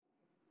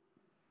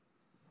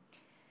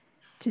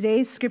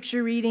Today's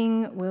scripture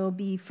reading will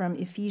be from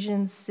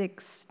Ephesians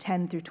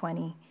 6:10 through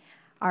 20.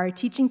 Our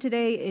teaching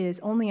today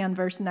is only on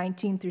verse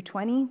 19 through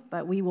 20,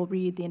 but we will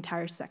read the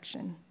entire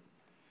section.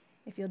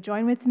 If you'll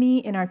join with me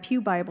in our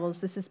pew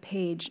Bibles, this is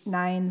page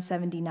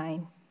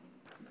 979.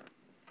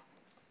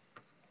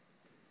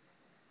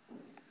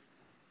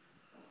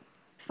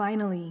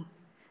 Finally,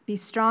 be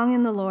strong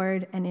in the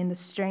Lord and in the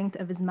strength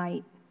of his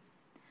might.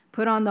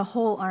 Put on the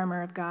whole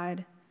armor of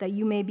God, that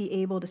you may be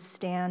able to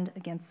stand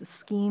against the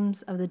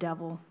schemes of the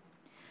devil.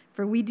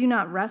 For we do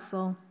not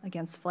wrestle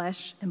against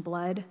flesh and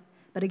blood,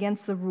 but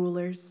against the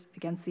rulers,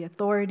 against the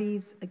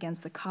authorities,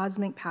 against the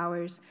cosmic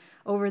powers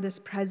over this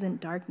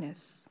present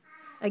darkness,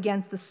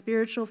 against the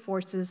spiritual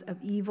forces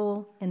of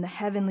evil in the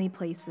heavenly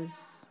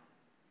places.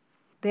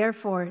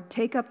 Therefore,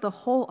 take up the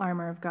whole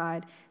armor of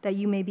God, that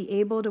you may be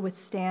able to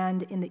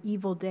withstand in the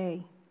evil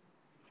day,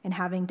 and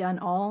having done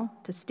all,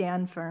 to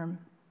stand firm.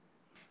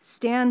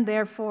 Stand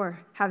therefore,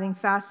 having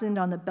fastened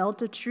on the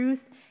belt of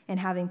truth, and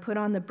having put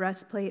on the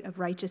breastplate of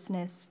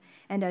righteousness,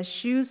 and as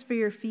shoes for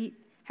your feet,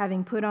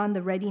 having put on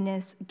the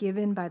readiness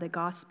given by the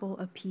gospel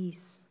of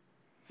peace.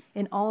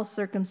 In all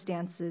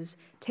circumstances,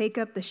 take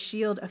up the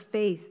shield of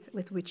faith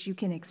with which you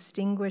can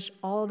extinguish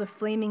all the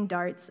flaming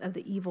darts of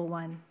the evil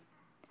one.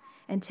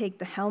 And take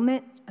the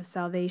helmet of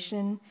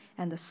salvation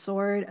and the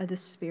sword of the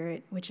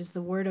Spirit, which is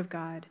the word of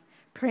God,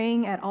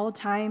 praying at all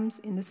times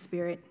in the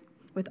Spirit,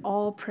 with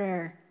all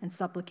prayer and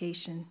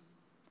supplication.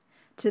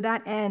 To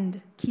that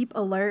end, keep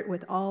alert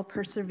with all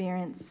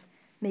perseverance,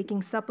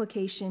 making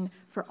supplication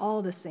for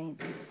all the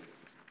saints.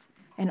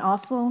 And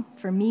also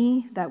for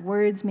me, that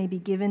words may be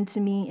given to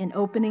me in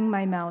opening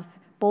my mouth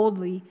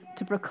boldly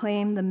to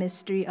proclaim the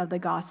mystery of the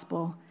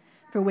gospel,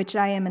 for which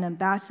I am an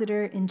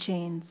ambassador in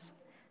chains,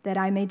 that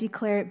I may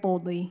declare it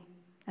boldly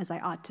as I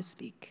ought to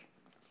speak.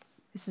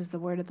 This is the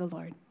word of the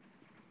Lord.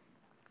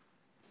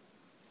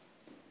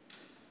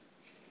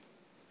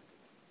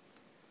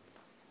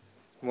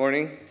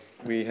 Morning.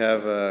 We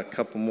have a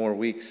couple more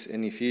weeks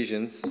in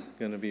Ephesians.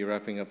 Going to be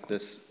wrapping up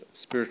this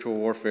spiritual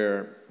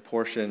warfare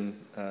portion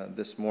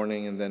this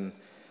morning, and then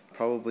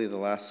probably the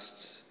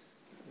last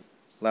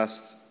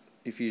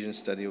Ephesians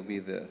study will be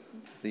the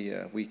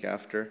week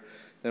after.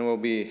 Then we'll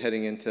be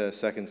heading into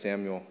 2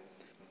 Samuel.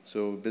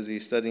 So busy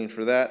studying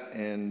for that,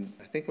 and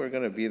I think we're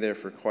going to be there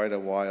for quite a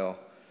while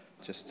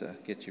just to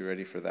get you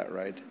ready for that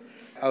ride.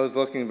 I was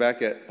looking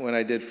back at when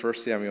I did 1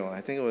 Samuel. I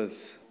think it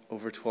was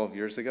over 12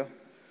 years ago.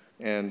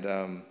 And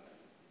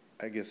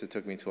I guess it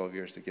took me 12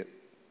 years to get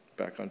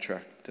back on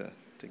track to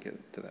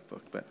get to that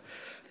book. But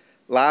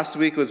last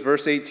week was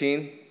verse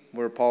 18,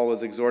 where Paul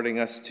was exhorting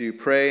us to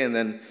pray, and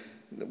then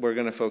we're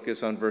going to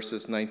focus on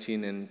verses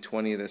 19 and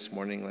 20 this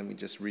morning. Let me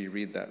just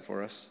reread that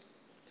for us.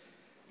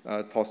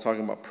 Paul's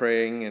talking about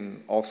praying,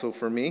 and also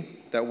for me,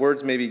 that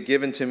words may be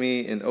given to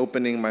me in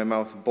opening my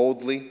mouth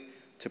boldly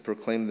to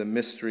proclaim the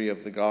mystery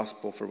of the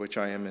gospel, for which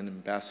I am an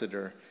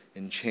ambassador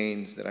in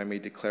chains, that I may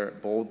declare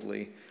it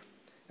boldly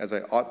as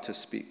I ought to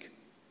speak.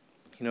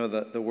 You know,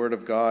 the word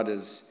of God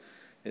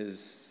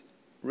is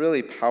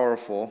really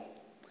powerful.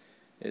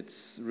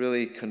 It's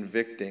really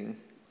convicting.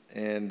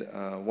 And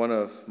one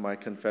of my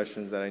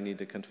confessions that I need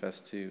to confess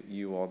to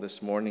you all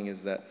this morning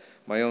is that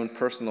my own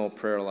personal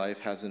prayer life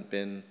hasn't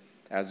been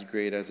as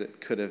great as it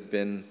could have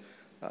been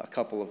a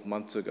couple of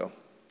months ago.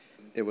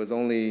 It was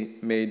only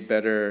made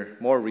better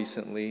more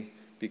recently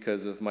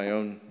because of my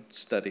own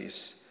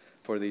studies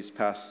for these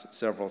past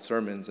several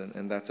sermons,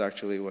 and that's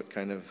actually what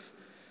kind of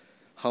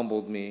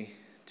humbled me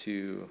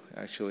to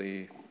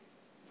actually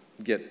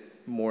get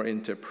more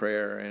into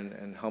prayer,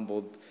 and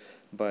humbled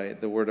by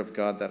the word of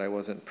God that I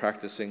wasn't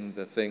practicing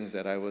the things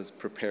that I was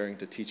preparing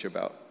to teach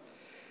about.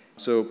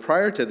 So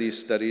prior to these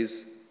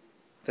studies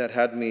that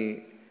had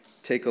me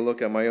take a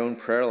look at my own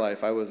prayer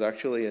life, I was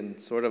actually in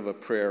sort of a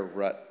prayer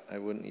rut. I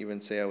wouldn't even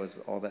say I was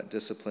all that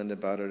disciplined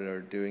about it or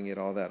doing it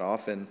all that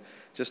often,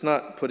 just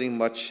not putting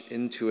much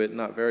into it,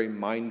 not very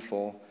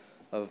mindful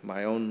of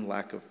my own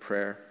lack of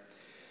prayer.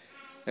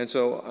 And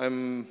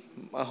so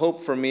a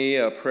hope for me,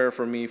 a prayer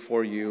for me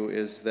for you,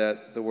 is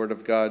that the Word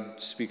of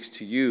God speaks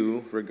to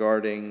you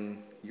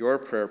regarding your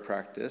prayer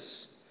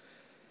practice,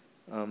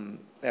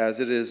 as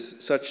it is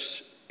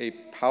such a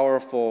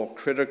powerful,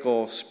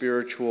 critical,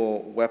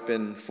 spiritual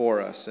weapon for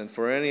us. And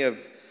for any of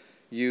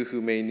you who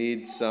may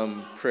need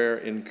some prayer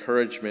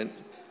encouragement,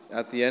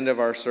 at the end of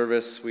our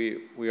service,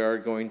 we are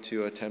going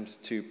to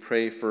attempt to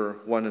pray for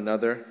one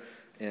another.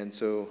 And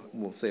so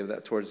we'll save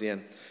that towards the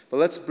end. But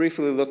let's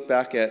briefly look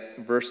back at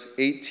verse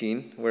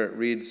 18, where it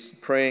reads,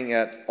 praying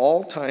at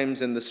all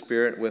times in the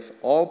Spirit with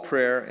all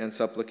prayer and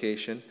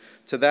supplication.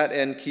 To that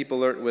end, keep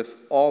alert with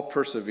all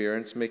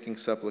perseverance, making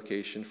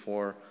supplication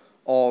for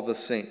all the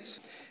saints.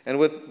 And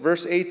with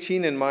verse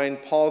 18 in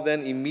mind, Paul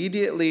then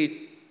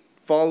immediately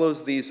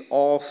follows these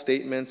all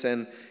statements,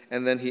 and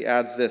then he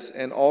adds this,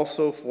 and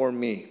also for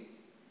me,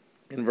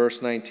 in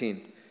verse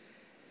 19.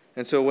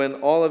 And so when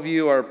all of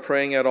you are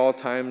praying at all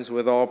times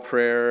with all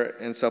prayer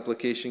and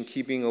supplication,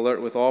 keeping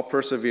alert with all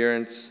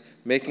perseverance,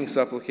 making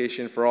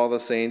supplication for all the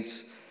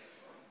saints,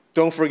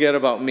 don't forget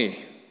about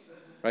me.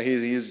 Right?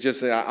 He's just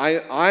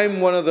saying, I'm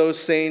one of those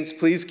saints.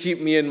 Please keep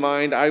me in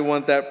mind. I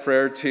want that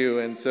prayer too.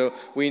 And so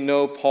we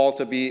know Paul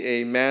to be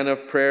a man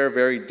of prayer,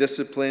 very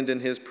disciplined in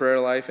his prayer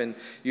life. And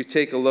you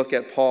take a look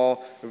at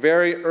Paul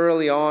very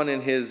early on in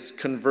his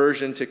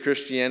conversion to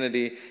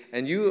Christianity,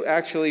 and you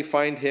actually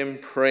find him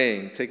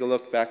praying. Take a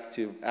look back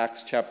to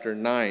Acts chapter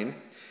 9.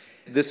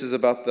 This is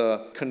about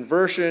the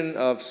conversion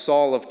of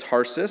Saul of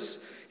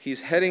Tarsus.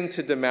 He's heading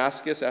to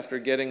Damascus after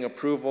getting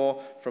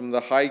approval from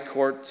the high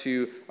court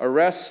to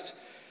arrest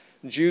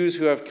Jews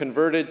who have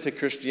converted to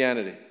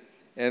Christianity,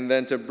 and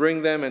then to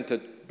bring them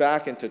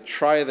back and to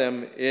try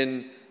them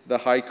in the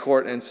high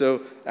court. And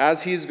so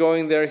as he's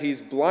going there, he's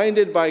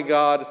blinded by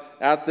God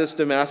at this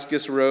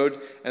Damascus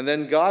road, and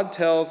then God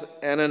tells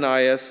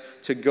Ananias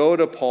to go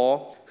to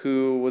Paul,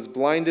 who was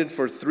blinded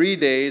for 3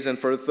 days, and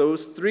for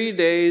those 3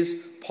 days,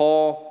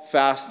 Paul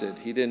fasted.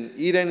 He didn't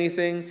eat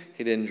anything,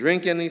 he didn't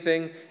drink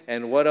anything,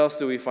 and what else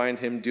do we find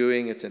him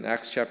doing? It's in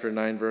Acts chapter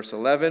 9, verse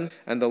 11.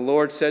 And the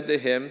Lord said to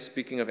him,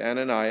 speaking of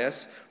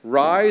Ananias,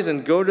 "Rise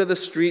and go to the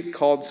street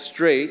called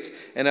Straight,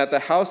 and at the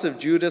house of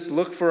Judas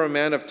look for a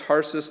man of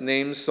Tarsus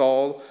named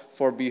Saul,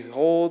 for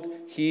behold,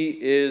 he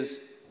is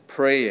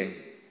praying."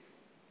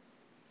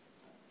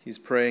 He's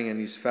praying and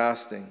he's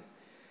fasting.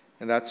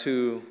 And that's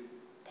who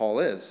Paul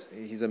is.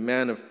 He's a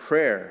man of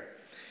prayer.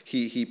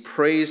 He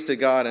prays to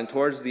God, and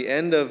towards the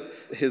end of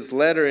his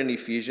letter in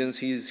Ephesians,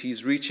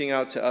 he's reaching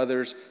out to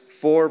others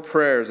for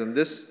prayers. And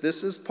this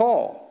is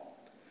Paul.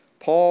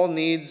 Paul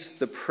needs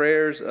the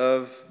prayers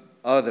of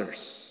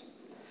others.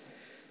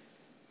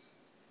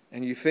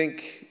 And you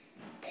think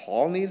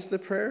Paul needs the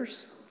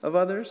prayers of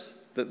others?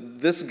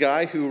 This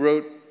guy who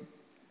wrote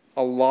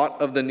a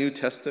lot of the New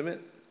Testament,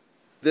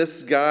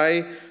 this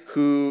guy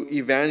who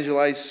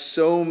evangelized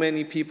so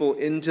many people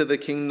into the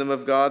kingdom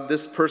of God,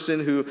 this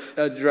person who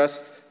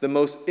addressed the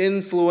most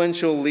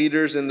influential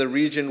leaders in the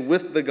region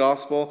with the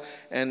gospel,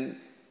 and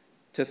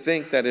to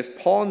think that if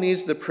Paul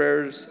needs the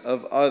prayers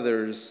of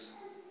others,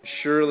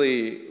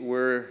 surely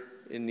we're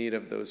in need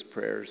of those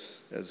prayers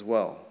as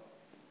well.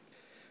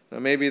 Now,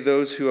 maybe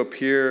those who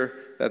appear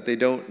that they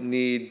don't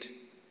need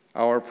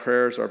our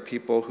prayers are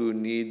people who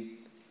need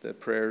the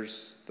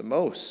prayers the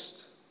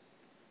most,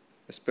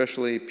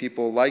 especially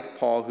people like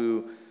Paul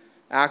who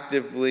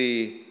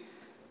actively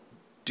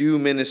do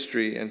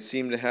ministry and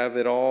seem to have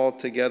it all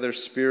together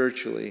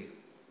spiritually.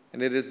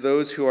 And it is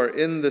those who are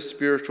in the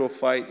spiritual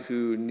fight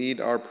who need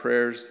our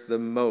prayers the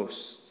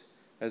most,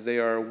 as they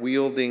are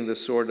wielding the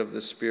sword of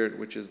the Spirit,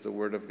 which is the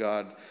Word of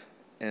God,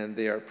 and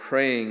they are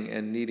praying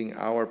and needing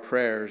our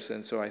prayers.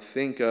 And so I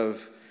think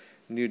of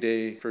New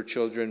Day for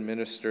Children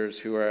ministers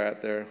who are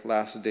at their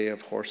last day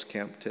of horse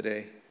camp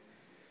today.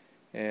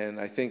 And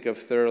I think of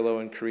Thurlow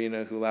and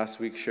Karina, who last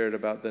week shared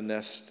about the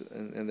Nest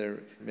and their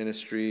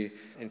ministry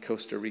in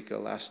Costa Rica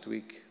last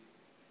week.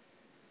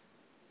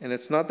 And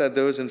it's not that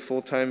those in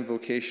full-time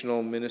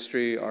vocational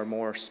ministry are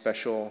more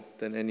special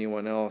than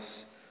anyone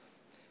else.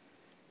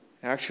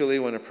 Actually,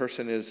 when a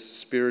person is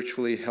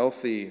spiritually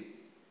healthy,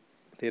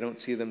 they don't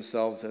see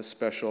themselves as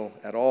special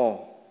at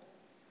all.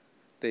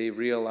 They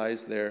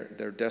realize their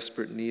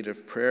desperate need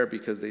of prayer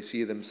because they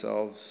see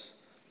themselves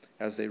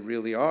as they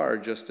really are,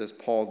 just as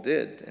Paul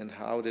did. And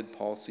how did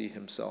Paul see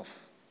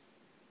himself?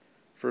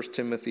 1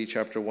 Timothy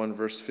chapter 1,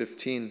 verse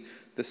 15,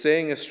 "The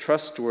saying is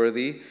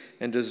trustworthy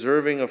and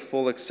deserving of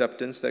full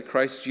acceptance, that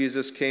Christ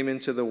Jesus came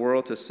into the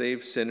world to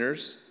save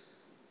sinners,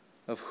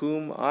 of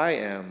whom I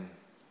am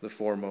the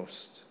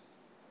foremost."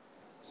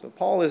 So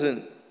Paul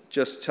isn't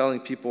just telling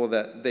people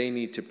that they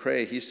need to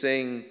pray. He's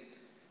saying,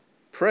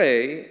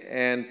 pray,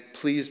 and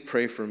please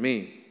pray for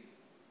me.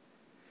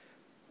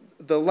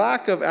 The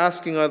lack of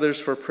asking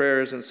others for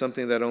prayer isn't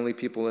something that only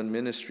people in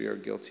ministry are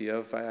guilty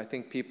of. I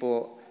think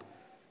people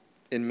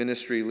in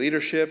ministry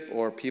leadership,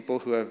 or people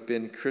who have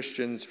been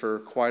Christians for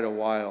quite a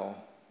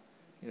while,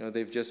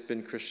 they've just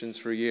been Christians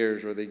for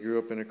years, or they grew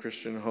up in a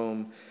Christian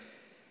home,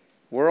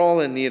 we're all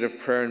in need of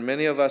prayer, and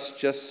many of us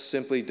just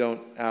simply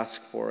don't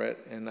ask for it.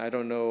 And I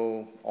don't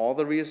know all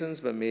the reasons,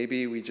 but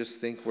maybe we just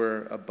think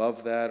we're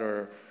above that,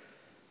 or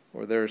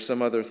there's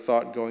some other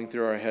thought going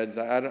through our heads.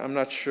 I'm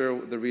not sure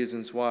the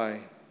reasons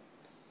why.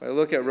 I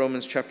look at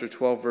Romans chapter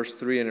 12, verse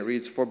 3, and it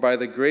reads, "For by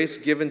the grace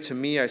given to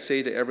me, I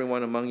say to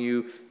everyone among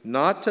you,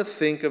 not to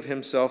think of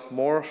himself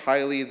more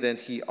highly than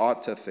he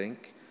ought to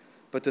think,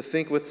 but to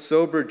think with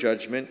sober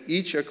judgment,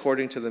 each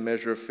according to the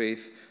measure of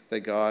faith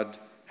that God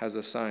has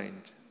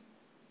assigned."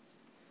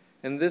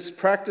 In this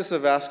practice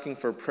of asking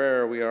for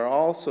prayer, we are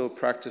also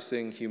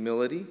practicing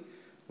humility.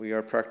 We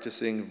are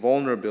practicing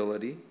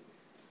vulnerability.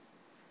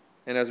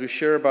 And as we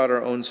share about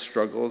our own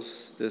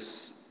struggles,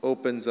 this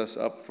opens us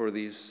up for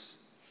these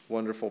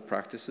wonderful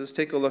practices.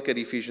 Take a look at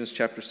Ephesians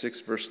chapter 6,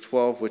 verse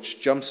 12,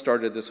 which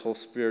jump-started this whole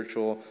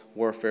spiritual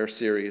warfare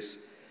series.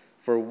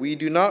 "For we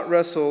do not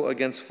wrestle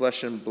against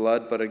flesh and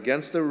blood, but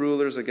against the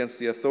rulers, against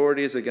the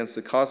authorities, against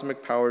the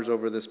cosmic powers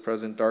over this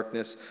present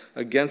darkness,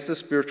 against the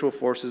spiritual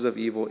forces of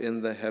evil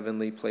in the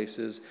heavenly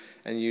places."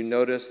 And you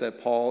notice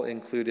that Paul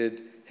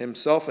included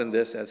himself in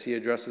this as he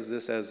addresses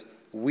this as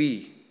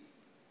we.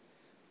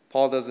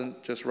 Paul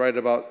doesn't just write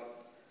about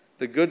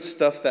the good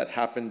stuff that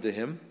happened to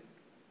him.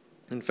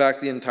 In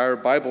fact, the entire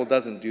Bible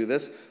doesn't do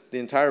this. The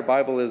entire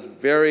Bible is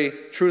very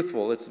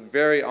truthful. It's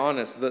very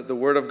honest. The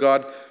Word of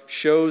God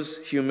shows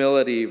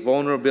humility,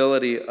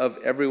 vulnerability of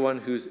everyone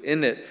who's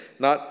in it.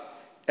 Not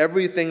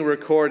everything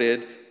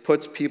recorded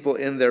puts people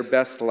in their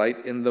best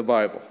light in the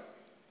Bible.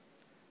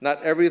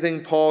 Not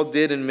everything Paul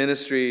did in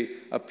ministry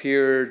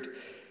appeared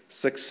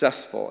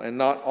successful, and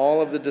not all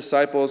of the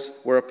disciples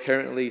were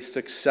apparently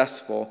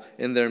successful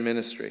in their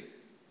ministry.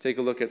 Take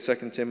a look at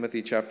 2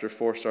 Timothy chapter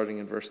 4, starting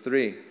in verse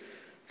 3.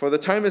 For the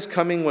time is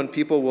coming when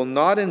people will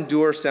not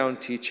endure sound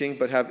teaching,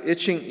 but have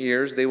itching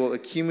ears. They will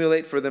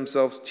accumulate for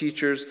themselves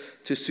teachers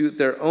to suit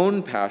their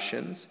own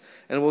passions,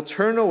 and will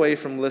turn away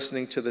from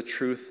listening to the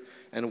truth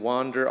and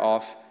wander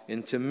off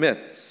into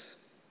myths.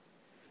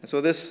 And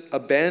so this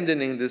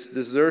abandoning, this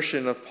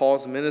desertion of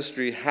Paul's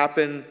ministry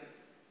happened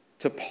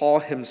to Paul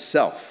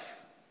himself,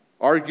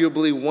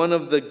 arguably one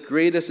of the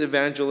greatest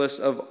evangelists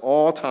of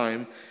all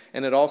time.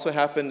 And it also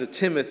happened to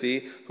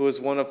Timothy, who was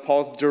one of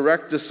Paul's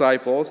direct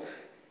disciples.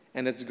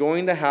 And it's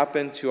going to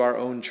happen to our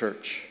own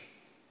church.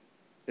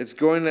 It's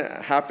going to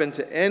happen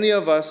to any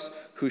of us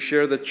who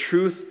share the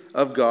truth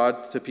of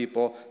God to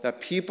people,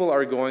 that people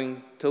are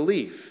going to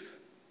leave.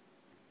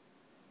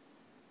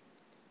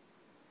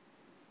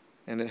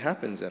 And it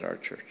happens at our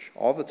church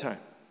all the time.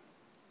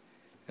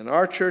 And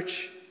our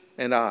church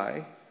and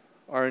I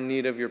are in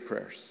need of your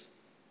prayers.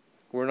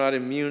 We're not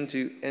immune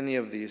to any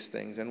of these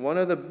things. And one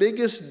of the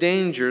biggest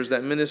dangers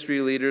that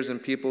ministry leaders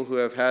and people who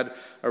have had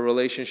a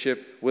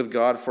relationship with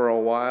God for a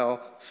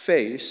while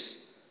face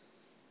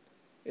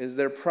is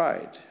their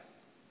pride.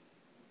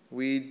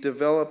 We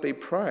develop a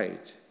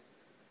pride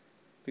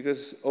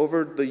because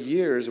over the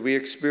years we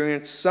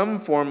experience some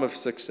form of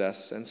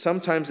success, and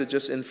sometimes it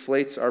just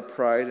inflates our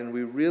pride, and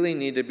we really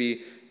need to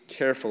be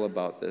careful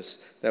about this,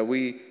 that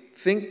we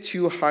think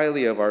too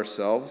highly of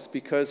ourselves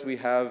because we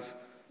have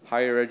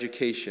higher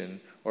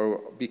education,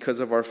 or because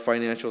of our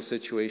financial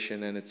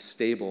situation and it's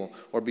stable,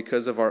 or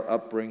because of our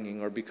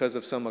upbringing, or because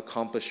of some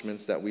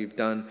accomplishments that we've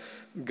done.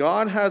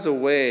 God has a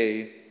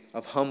way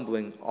of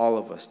humbling all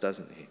of us,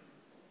 doesn't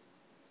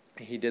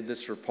he? He did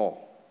this for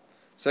Paul.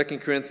 2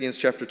 Corinthians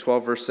chapter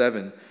 12, verse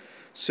 7.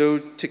 So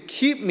to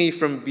keep me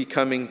from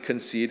becoming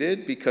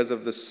conceited because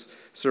of the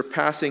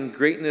surpassing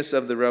greatness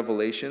of the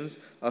revelations,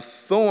 a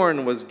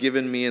thorn was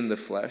given me in the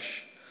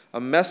flesh,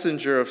 a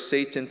messenger of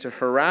Satan to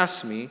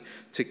harass me,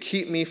 to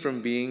keep me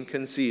from being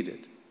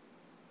conceited.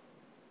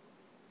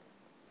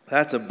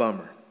 That's a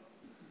bummer.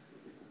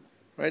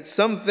 Right?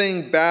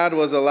 Something bad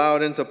was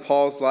allowed into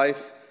Paul's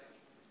life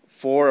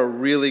for a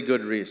really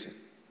good reason,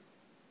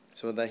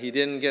 so that he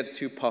didn't get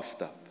too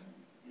puffed up.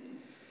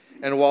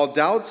 And while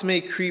doubts may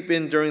creep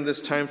in during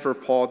this time for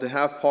Paul, to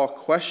have Paul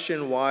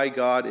question why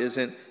God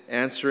isn't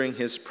answering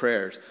his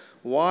prayers,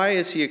 why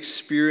is he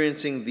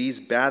experiencing these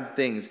bad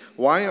things?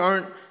 Why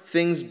aren't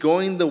things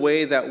going the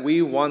way that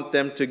we want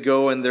them to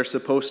go and they're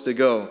supposed to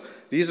go?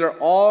 These are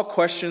all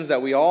questions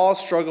that we all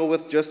struggle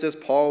with, just as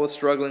Paul was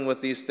struggling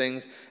with these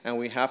things. And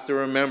we have to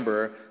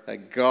remember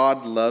that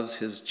God loves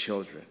his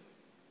children.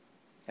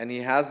 And he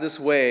has this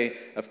way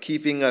of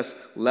keeping us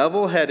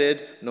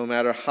level-headed no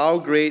matter how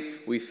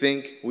great we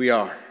think we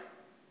are.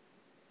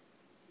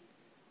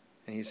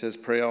 And he says,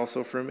 pray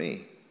also for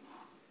me.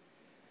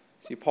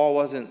 See, Paul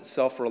wasn't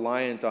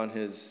self-reliant on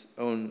his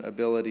own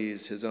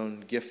abilities, his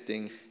own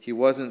gifting. He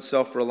wasn't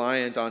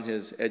self-reliant on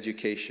his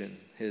education,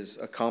 his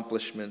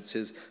accomplishments,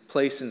 his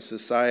place in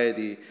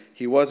society.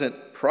 He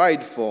wasn't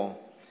prideful.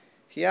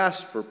 He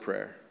asked for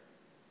prayer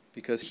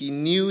because he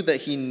knew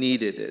that he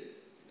needed it.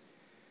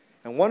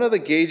 And one of the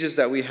gauges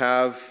that we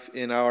have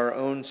in our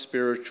own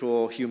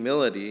spiritual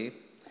humility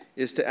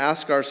is to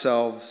ask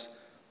ourselves,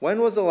 when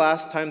was the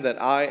last time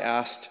that I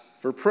asked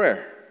for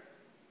prayer?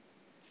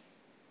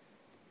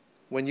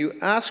 When you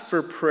ask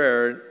for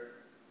prayer,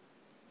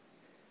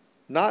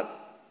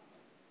 not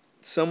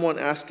someone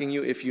asking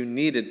you if you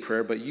needed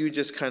prayer, but you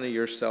just kind of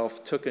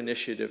yourself took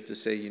initiative to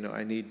say,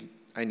 I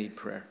need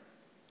prayer.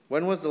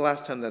 When was the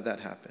last time that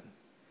happened?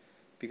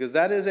 Because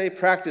that is a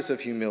practice of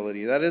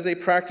humility. That is a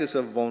practice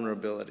of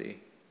vulnerability.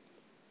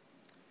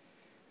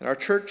 And our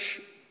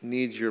church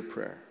needs your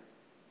prayer.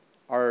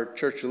 Our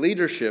church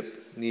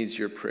leadership needs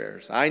your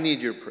prayers. I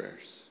need your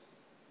prayers.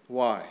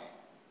 Why?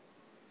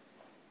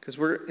 Because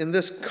we're in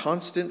this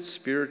constant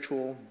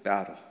spiritual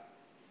battle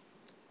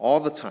all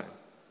the time.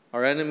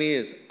 Our enemy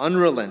is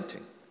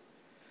unrelenting.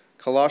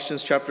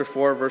 Colossians chapter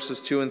 4,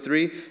 verses 2 and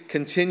 3,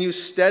 continue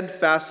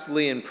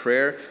steadfastly in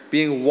prayer,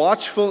 being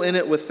watchful in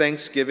it with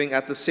thanksgiving.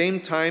 At the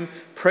same time,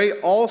 pray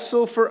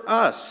also for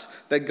us,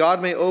 that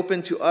God may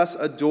open to us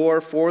a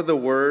door for the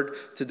word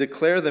to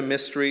declare the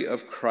mystery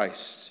of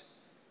Christ.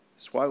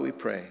 That's why we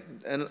pray.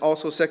 And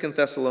also 2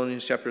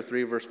 Thessalonians chapter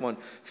 3, verse 1.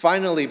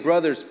 Finally,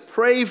 brothers,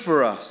 pray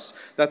for us,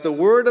 that the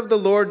word of the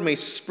Lord may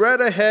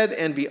spread ahead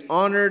and be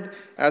honored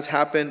as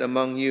happened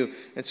among you.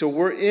 And so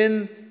we're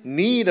in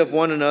need of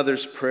one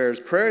another's prayers.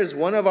 Prayer is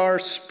one of our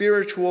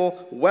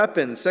spiritual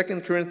weapons.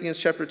 2 Corinthians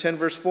chapter 10,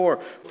 verse 4.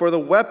 For the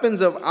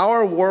weapons of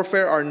our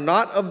warfare are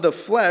not of the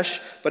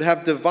flesh, but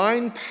have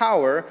divine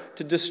power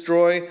to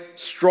destroy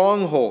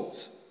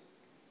strongholds.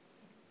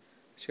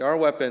 See, our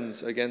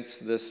weapons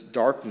against this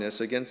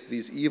darkness, against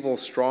these evil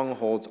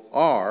strongholds,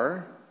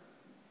 are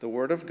the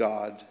Word of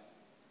God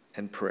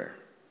and prayer.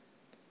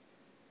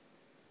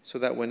 So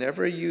that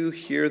whenever you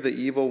hear the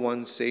evil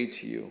one say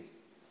to you,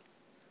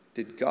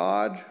 did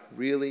God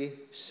really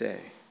say?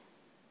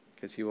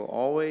 Because he will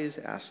always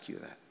ask you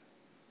that.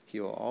 He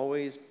will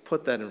always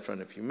put that in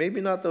front of you. Maybe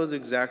not those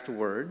exact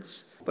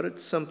words, but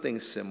it's something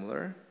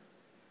similar.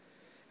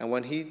 And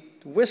when he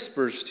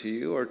whispers to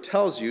you or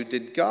tells you,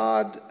 did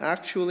God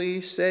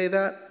actually say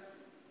that?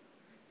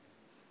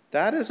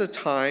 That is a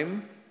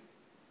time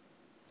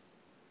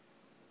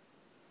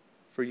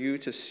for you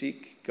to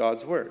seek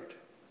God's word.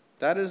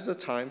 That is the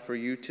time for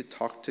you to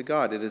talk to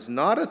God. It is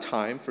not a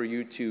time for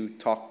you to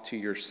talk to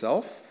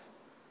yourself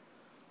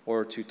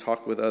or to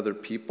talk with other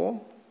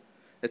people.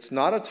 It's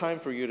not a time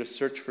for you to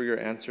search for your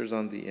answers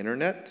on the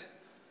internet.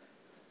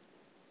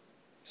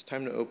 It's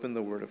time to open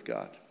the Word of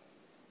God.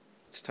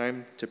 It's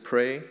time to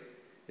pray.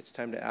 It's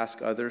time to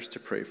ask others to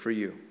pray for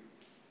you.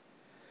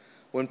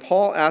 When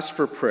Paul asked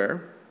for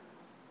prayer,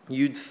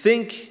 you'd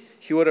think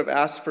he would have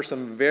asked for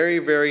some very,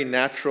 very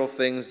natural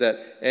things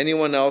that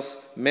anyone else,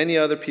 many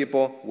other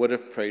people, would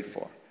have prayed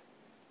for.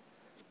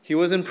 He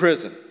was in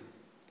prison.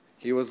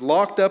 He was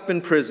locked up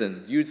in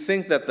prison. You'd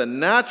think that the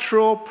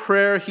natural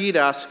prayer he'd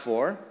ask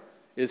for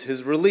is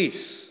his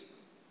release.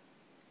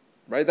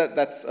 Right?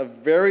 That's a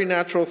very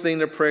natural thing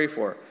to pray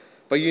for.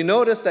 But you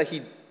notice that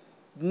he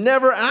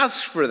never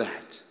asked for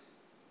that.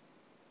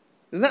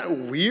 Isn't that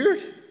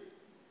weird?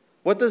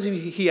 What does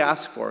he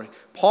ask for?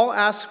 Paul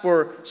asks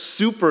for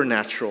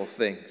supernatural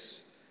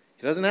things.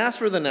 He doesn't ask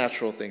for the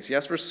natural things. He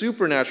asks for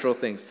supernatural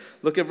things.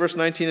 Look at verse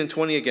 19 and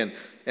 20 again.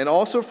 And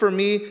also for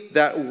me,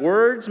 that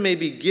words may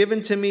be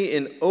given to me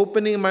in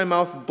opening my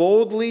mouth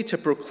boldly to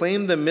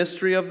proclaim the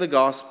mystery of the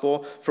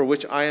gospel, for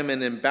which I am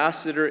an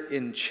ambassador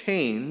in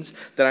chains,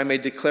 that I may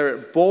declare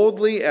it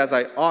boldly as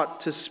I ought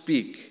to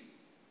speak.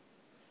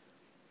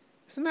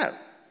 Isn't that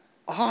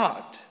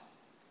odd?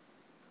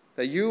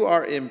 That you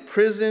are in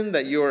prison,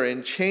 that you are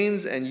in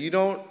chains, and you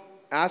don't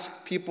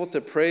ask people to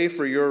pray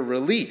for your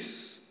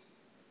release.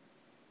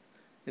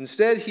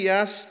 Instead, he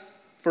asks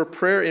for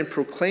prayer in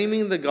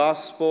proclaiming the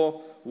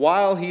gospel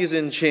while he's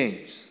in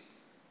chains.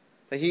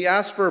 That he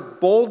asks for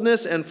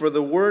boldness and for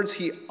the words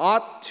he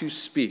ought to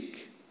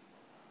speak.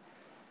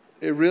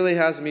 It really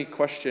has me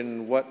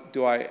question, what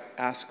do I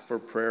ask for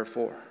prayer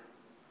for?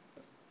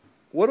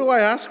 What do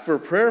I ask for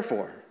prayer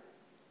for?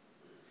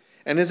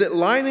 And is it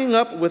lining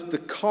up with the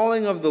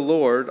calling of the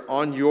Lord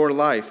on your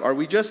life? Are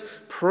we just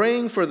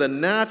praying for the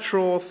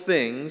natural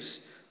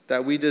things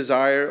that we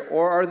desire,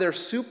 or are there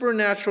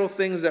supernatural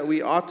things that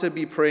we ought to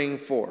be praying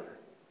for?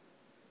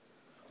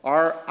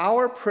 Are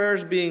our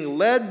prayers being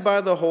led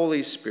by the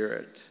Holy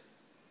Spirit?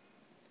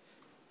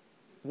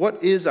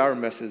 What is our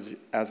message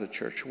as a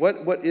church?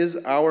 What is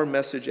our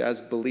message as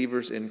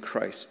believers in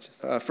Christ?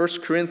 1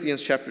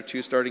 Corinthians chapter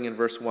 2, starting in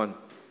verse 1.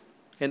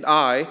 And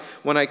I,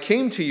 when I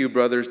came to you,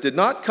 brothers, did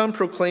not come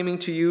proclaiming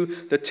to you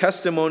the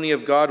testimony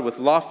of God with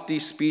lofty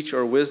speech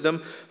or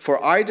wisdom,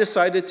 for I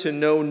decided to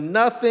know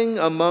nothing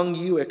among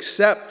you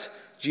except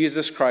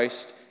Jesus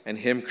Christ and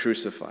Him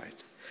crucified.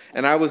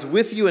 And I was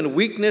with you in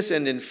weakness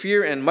and in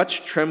fear and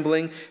much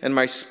trembling, and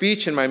my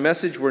speech and my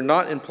message were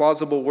not in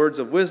plausible words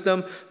of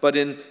wisdom, but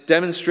in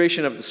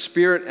demonstration of the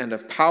Spirit and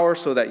of power,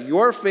 so that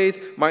your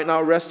faith might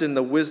not rest in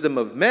the wisdom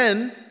of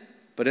men,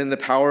 but in the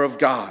power of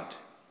God.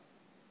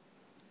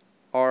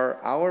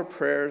 Are our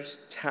prayers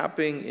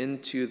tapping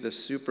into the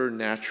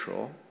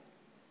supernatural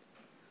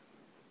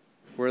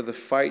where the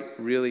fight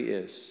really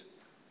is?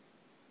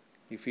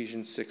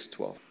 Ephesians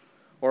 6:12.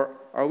 Or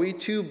are we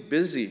too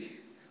busy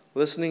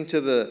listening to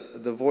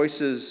the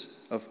voices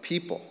of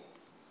people,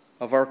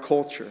 of our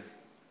culture,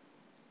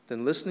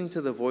 than listening to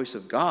the voice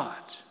of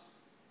God?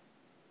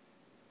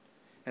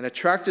 And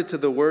attracted to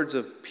the words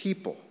of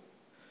people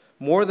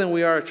more than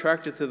we are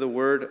attracted to the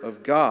word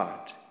of God?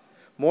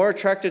 More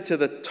attracted to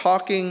the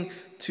talking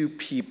to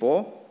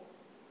people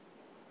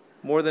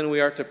more than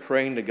we are to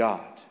praying to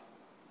God.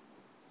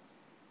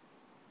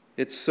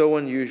 It's so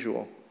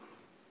unusual.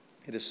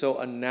 It is so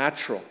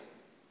unnatural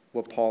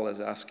what Paul is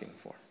asking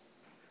for.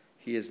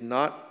 He is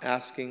not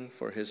asking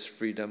for his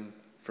freedom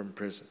from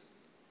prison.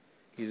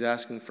 He's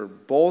asking for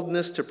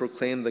boldness to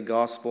proclaim the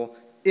gospel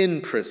in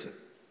prison.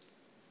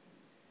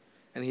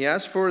 And he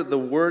asks for the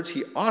words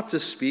he ought to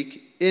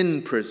speak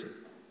in prison.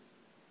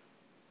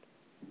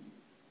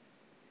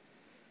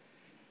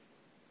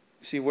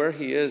 See, where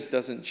he is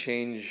doesn't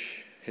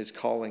change his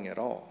calling at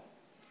all.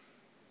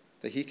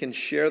 That he can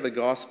share the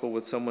gospel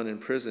with someone in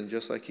prison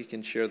just like he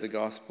can share the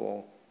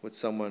gospel with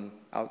someone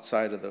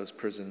outside of those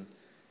prison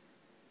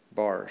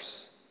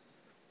bars.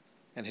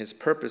 And his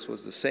purpose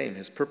was the same.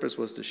 His purpose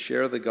was to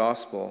share the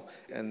gospel,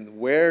 and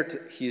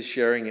where he's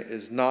sharing it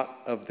is not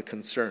of the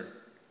concern.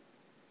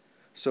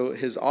 So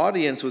his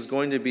audience was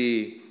going to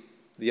be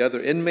the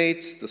other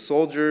inmates, the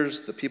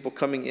soldiers, the people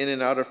coming in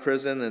and out of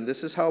prison, and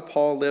this is how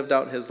Paul lived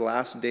out his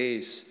last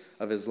days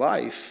of his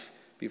life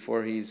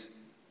before he's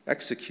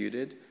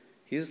executed.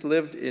 He's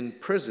lived in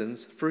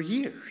prisons for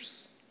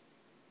years.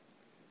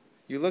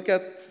 You look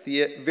at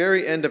the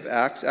very end of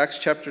Acts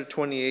chapter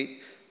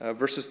 28,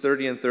 verses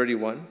 30 and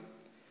 31.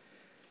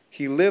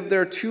 He lived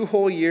there 2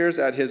 whole years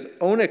at his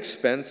own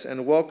expense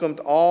and welcomed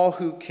all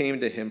who came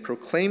to him,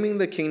 proclaiming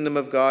the kingdom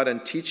of God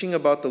and teaching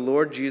about the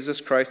Lord Jesus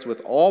Christ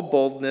with all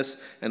boldness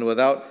and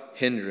without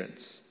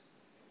hindrance.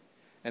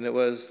 And it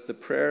was the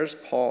prayers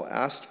Paul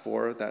asked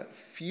for that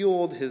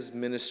fueled his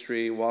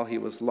ministry while he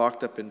was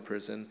locked up in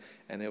prison,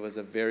 and it was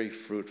a very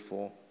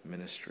fruitful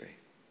ministry.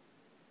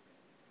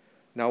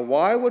 Now,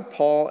 why would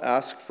Paul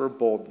ask for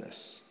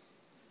boldness?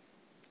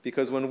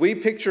 Because when we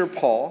picture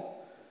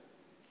Paul,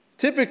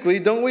 typically,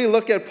 don't we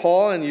look at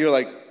Paul and you're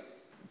like,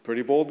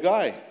 pretty bold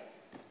guy.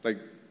 Like,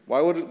 why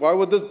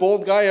would this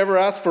bold guy ever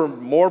ask for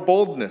more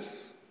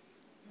boldness?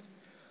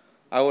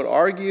 I would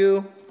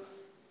argue,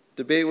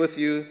 debate with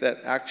you, that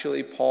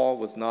actually Paul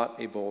was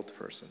not a bold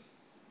person.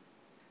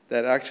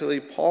 That actually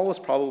Paul was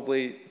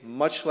probably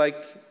much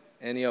like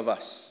any of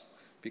us.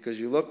 Because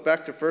you look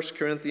back to 1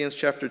 Corinthians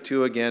chapter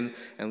 2 again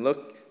and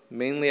look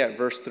mainly at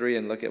verse 3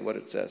 and look at what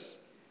it says.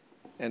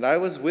 And I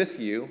was with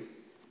you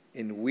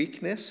in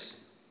weakness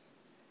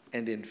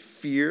and in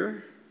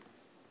fear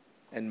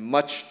and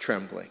much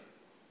trembling.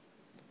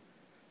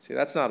 See,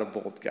 that's not a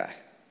bold guy.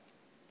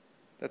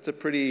 That's a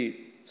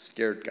pretty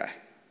scared guy.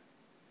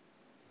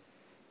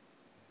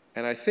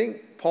 And I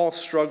think Paul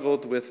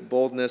struggled with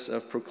boldness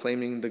of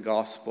proclaiming the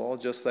gospel,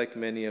 just like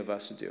many of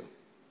us do.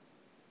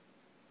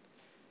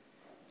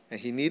 And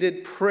he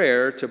needed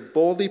prayer to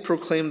boldly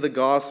proclaim the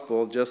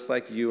gospel, just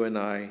like you and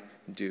I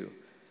do.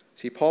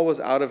 See, Paul was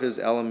out of his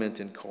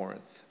element in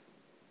Corinth.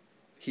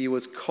 He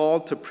was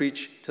called to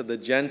preach to the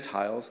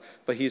Gentiles,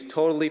 but he's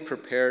totally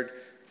prepared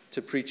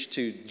to preach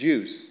to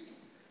Jews,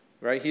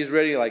 right? He's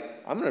ready, like,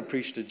 I'm going to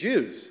preach to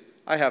Jews.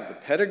 I have the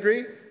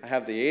pedigree. I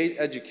have the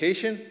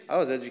education. I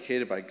was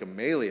educated by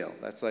Gamaliel.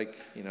 That's like,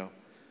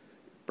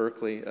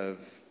 Berkeley of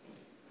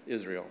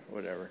Israel,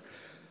 whatever.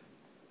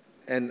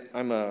 And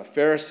I'm a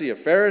Pharisee of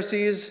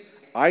Pharisees.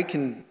 I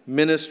can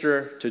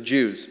minister to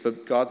Jews.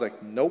 But God's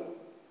like, nope,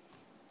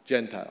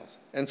 Gentiles.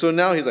 And so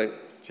now he's like,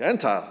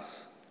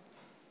 Gentiles?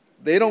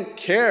 They don't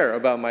care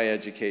about my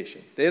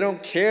education. They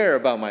don't care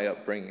about my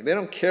upbringing. They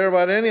don't care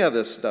about any of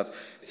this stuff.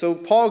 So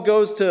Paul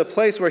goes to a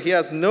place where he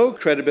has no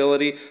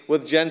credibility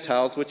with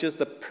Gentiles, which is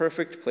the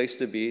perfect place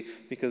to be,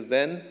 because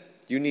then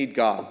you need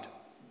God.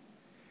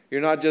 You're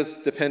not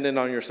just dependent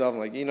on yourself,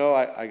 like,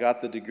 I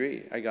got the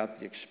degree, I got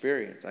the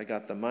experience, I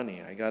got the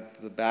money, I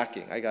got the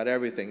backing, I got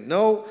everything.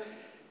 No,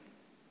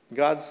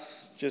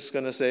 God's just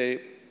going to say,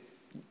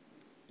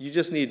 you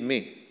just need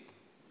me.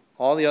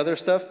 All the other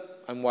stuff,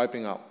 I'm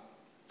wiping out.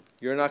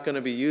 You're not going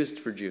to be used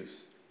for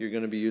Jews. You're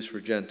going to be used for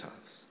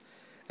Gentiles.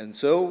 And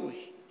so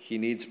he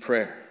needs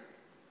prayer,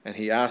 and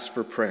he asks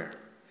for prayer.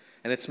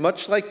 And it's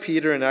much like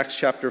Peter in Acts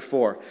chapter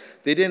 4.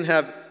 They didn't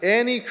have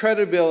any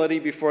credibility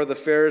before the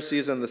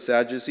Pharisees and the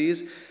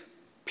Sadducees.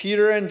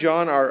 Peter and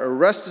John are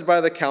arrested by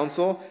the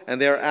council,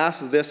 and they are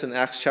asked this in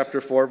Acts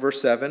chapter 4,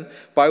 verse 7.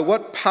 By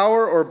what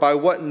power or by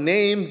what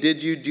name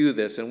did you do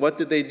this? And what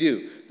did they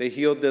do? They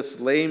healed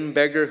this lame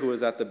beggar who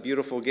was at the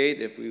beautiful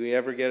gate. If we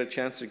ever get a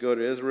chance to go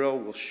to Israel,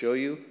 we'll show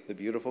you the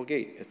beautiful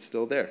gate. It's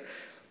still there.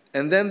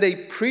 And then they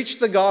preach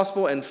the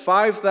gospel, and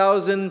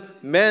 5,000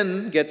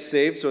 men get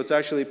saved. So it's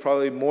actually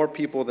probably more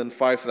people than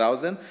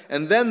 5,000.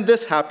 And then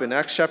this happened,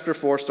 Acts chapter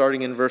 4,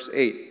 starting in verse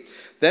 8.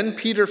 Then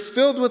Peter,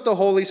 filled with the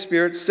Holy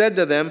Spirit, said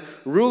to them,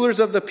 rulers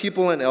of the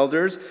people and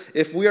elders,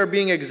 if we are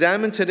being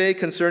examined today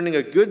concerning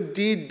a good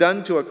deed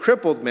done to a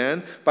crippled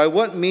man, by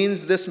what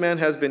means this man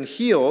has been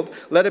healed,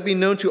 let it be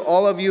known to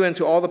all of you and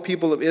to all the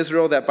people of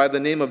Israel that by the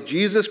name of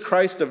Jesus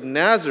Christ of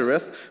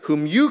Nazareth,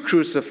 whom you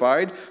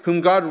crucified,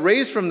 whom God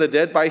raised from the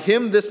dead, by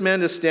him this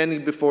man is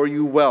standing before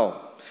you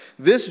well.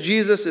 This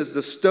Jesus is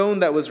the stone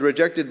that was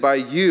rejected by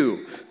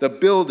you, the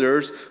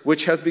builders,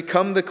 which has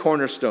become the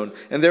cornerstone.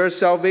 And there is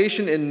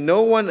salvation in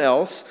no one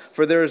else,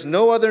 for there is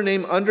no other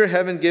name under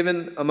heaven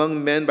given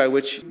among men by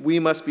which we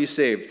must be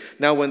saved.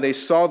 Now when they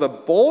saw the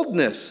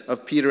boldness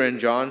of Peter and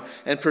John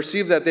and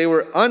perceived that they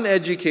were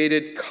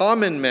uneducated,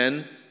 common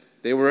men,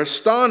 they were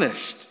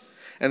astonished,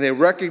 and they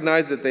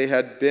recognized that they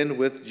had been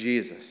with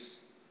Jesus.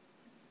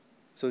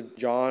 So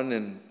John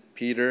and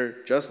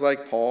Peter, just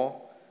like Paul,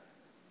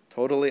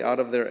 totally out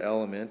of their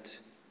element,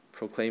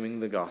 proclaiming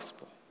the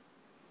gospel.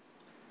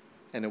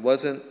 And it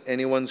wasn't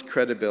anyone's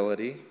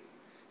credibility.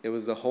 It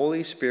was the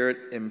Holy Spirit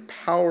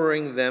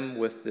empowering them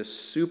with this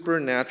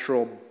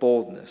supernatural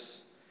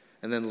boldness.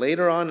 And then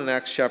later on in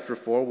Acts chapter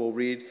 4, we'll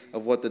read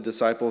of what the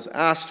disciples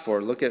asked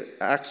for. Look at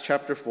Acts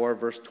chapter 4,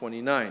 verse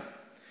 29.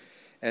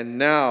 And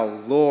now,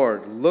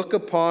 Lord, look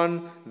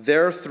upon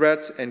their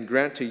threats and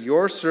grant to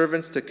your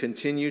servants to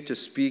continue to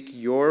speak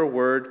your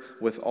word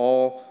with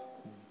all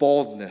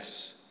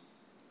boldness.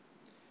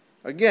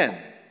 Again,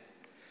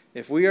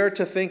 if we are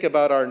to think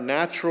about our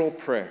natural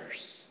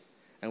prayers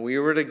and we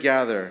were to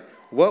gather,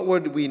 what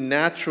would we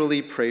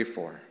naturally pray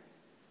for?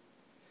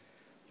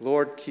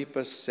 Lord, keep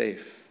us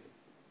safe.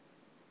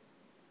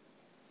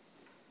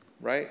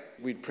 Right?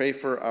 We'd pray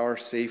for our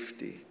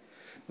safety.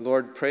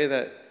 Lord, pray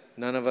that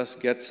none of us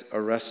gets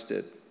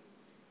arrested,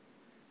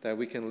 that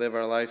we can live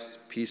our lives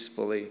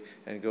peacefully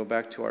and go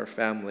back to our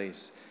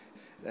families,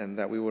 and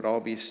that we would all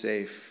be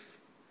safe.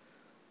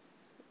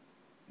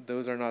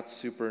 Those are not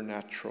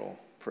supernatural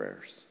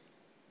prayers.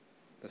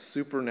 The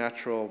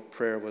supernatural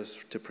prayer was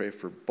to pray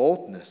for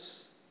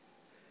boldness.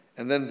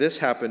 And then this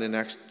happened in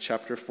Acts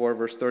chapter 4,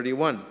 verse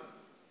 31.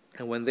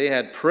 And when they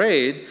had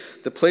prayed,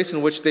 the place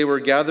in which they were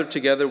gathered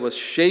together was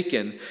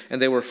shaken, and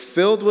they were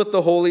filled with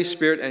the Holy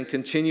Spirit and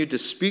continued to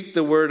speak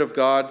the word of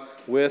God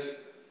with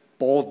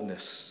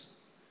boldness.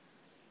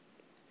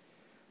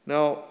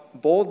 Now,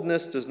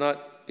 boldness does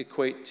not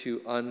equate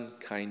to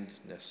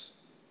unkindness.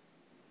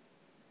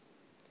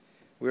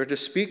 We are to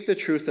speak the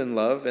truth in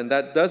love, and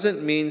that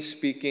doesn't mean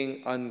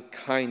speaking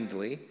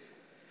unkindly.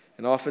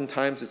 And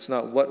oftentimes it's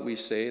not what we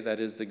say that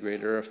is the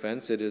greater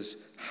offense, it is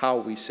how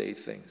we say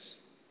things.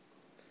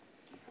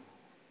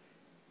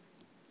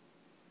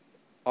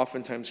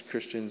 Oftentimes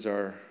Christians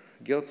are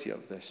guilty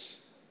of this.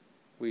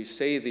 We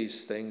say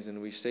these things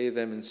and we say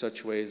them in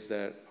such ways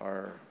that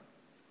are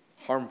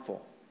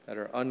harmful, that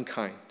are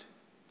unkind.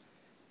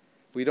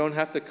 We don't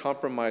have to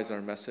compromise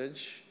our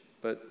message,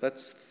 but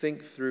let's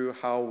think through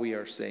how we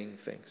are saying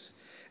things.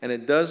 And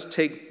it does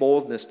take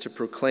boldness to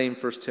proclaim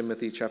 1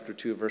 Timothy chapter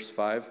 2, verse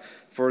 5,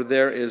 for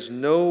there is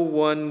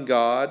one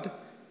God,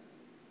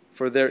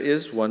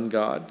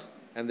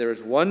 and there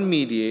is one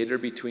mediator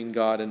between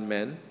God and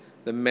men,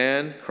 the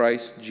man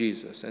Christ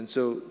Jesus. And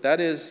so that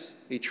is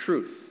a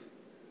truth.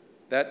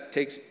 That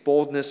takes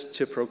boldness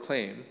to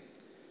proclaim.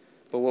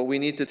 But what we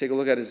need to take a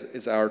look at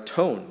is our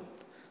tone.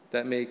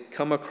 That may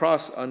come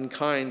across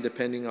unkind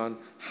depending on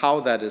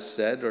how that is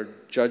said, or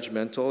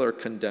judgmental or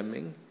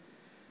condemning.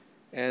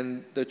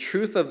 And the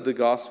truth of the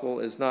gospel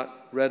is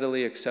not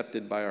readily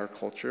accepted by our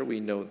culture.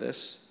 We know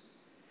this.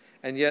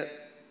 And yet,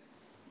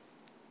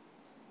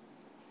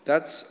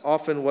 that's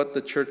often what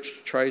the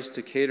church tries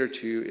to cater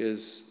to,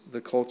 is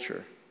the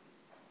culture.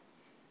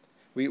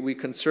 We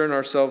concern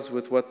ourselves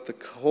with what the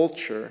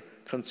culture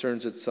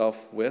concerns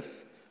itself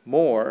with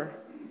more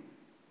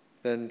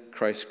than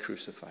Christ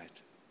crucified.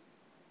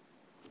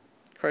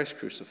 Christ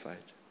crucified.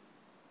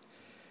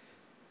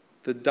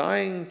 The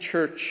dying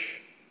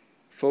church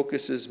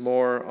focuses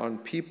more on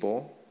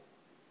people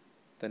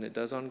than it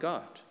does on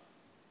God.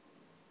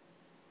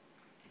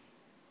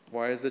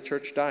 Why is the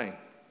church dying?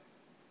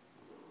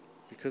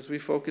 Because we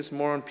focus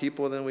more on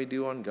people than we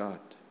do on God.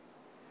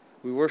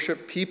 We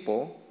worship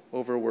people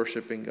over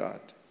worshiping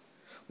God.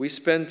 We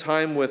spend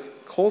time with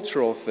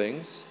cultural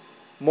things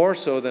more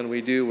so than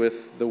we do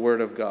with the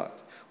Word of God.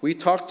 We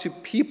talk to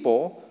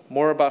people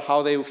more about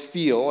how they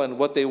feel and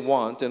what they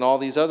want and all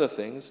these other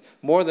things,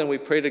 more than we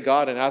pray to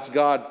God and ask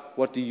God,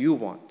 what do you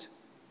want?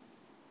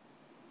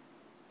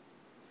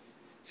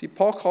 See,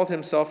 Paul called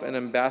himself an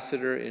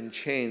ambassador in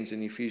chains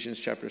in Ephesians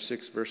chapter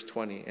 6, verse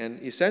 20,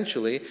 and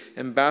essentially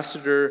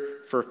ambassador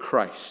for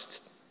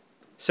Christ.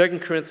 2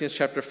 Corinthians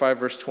chapter 5,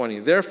 verse 20.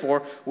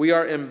 Therefore, we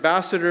are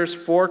ambassadors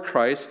for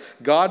Christ,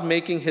 God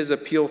making his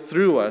appeal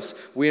through us.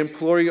 We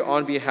implore you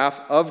on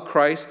behalf of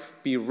Christ,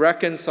 be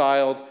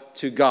reconciled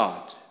to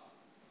God.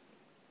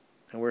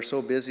 And we're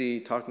so busy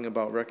talking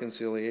about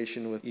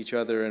reconciliation with each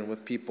other and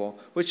with people,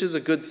 which is a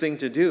good thing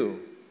to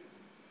do.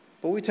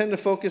 But we tend to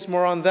focus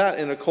more on that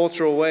in a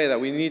cultural way, that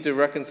we need to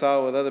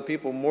reconcile with other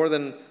people more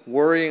than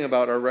worrying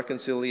about our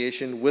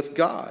reconciliation with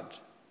God.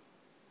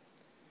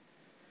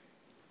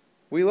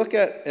 We look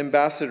at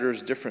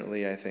ambassadors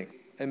differently, I think.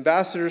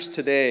 Ambassadors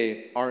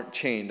today aren't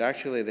chained.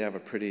 Actually, they have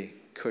a pretty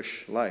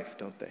cush life,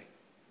 don't they?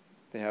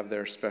 They have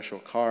their special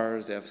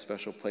cars, they have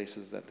special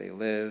places that they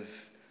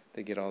live,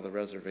 they get all the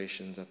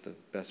reservations at the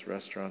best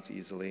restaurants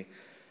easily.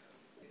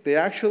 They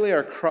actually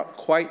are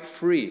quite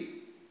free,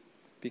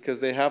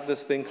 because they have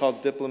this thing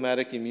called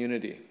diplomatic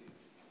immunity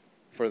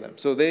for them.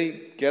 So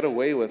they get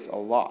away with a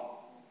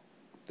lot.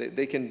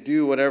 They can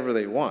do whatever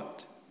they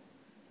want.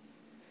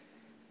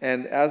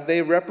 And as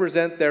they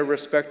represent their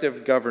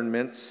respective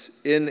governments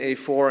in a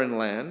foreign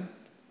land,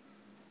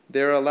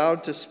 they're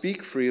allowed to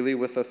speak freely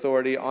with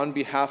authority on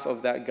behalf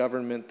of that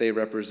government they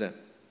represent.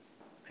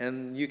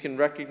 And you can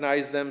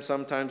recognize them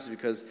sometimes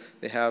because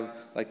they have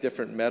like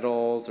different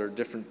medals or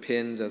different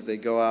pins as they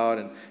go out,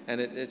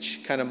 and it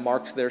kind of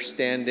marks their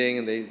standing,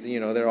 and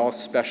they're all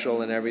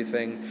special and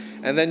everything.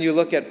 And then you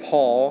look at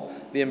Paul,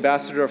 the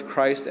ambassador of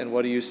Christ, and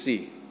what do you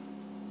see?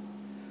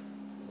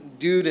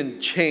 Dude in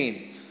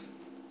chains,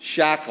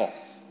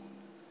 shackles,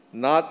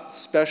 not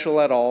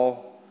special at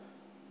all.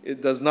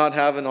 It does not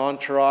have an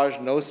entourage,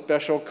 no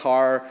special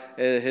car.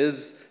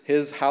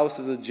 His house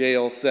is a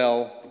jail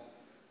cell.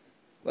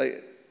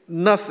 Like,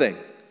 nothing.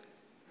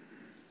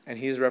 And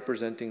he's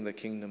representing the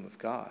kingdom of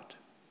God,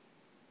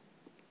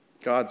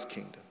 God's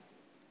kingdom.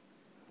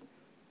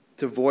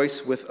 To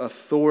voice with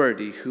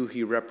authority who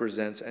he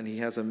represents, and he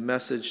has a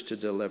message to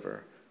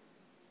deliver.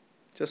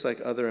 Just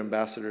like other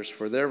ambassadors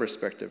for their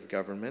respective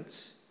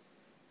governments.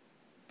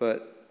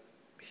 But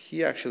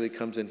he actually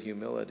comes in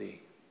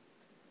humility.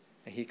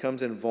 And he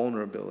comes in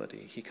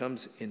vulnerability. He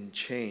comes in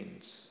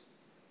chains.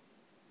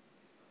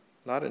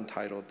 Not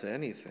entitled to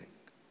anything.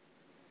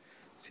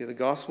 See, the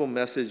gospel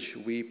message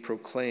we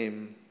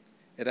proclaim,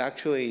 it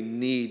actually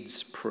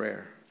needs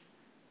prayer.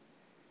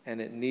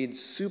 And it needs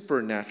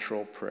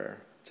supernatural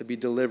prayer to be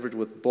delivered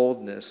with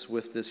boldness,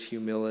 with this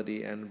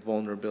humility and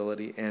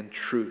vulnerability and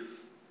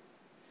truth.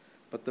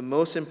 But the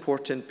most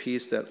important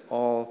piece that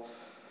all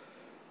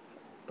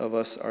of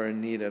us are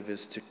in need of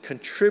is to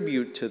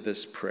contribute to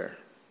this prayer.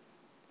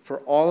 For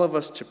all of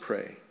us to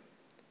pray.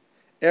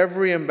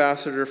 Every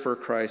ambassador for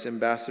Christ,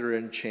 ambassador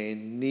in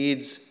chain,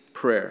 needs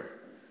prayer.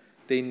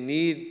 They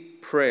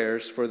need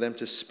prayers for them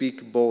to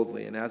speak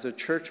boldly. And as a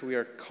church, we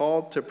are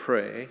called to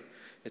pray.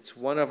 It's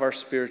one of our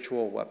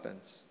spiritual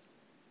weapons.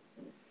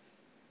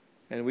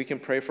 And we can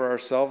pray for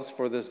ourselves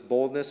for this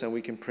boldness, and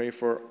we can pray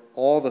for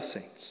all the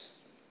saints.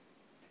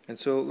 And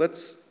so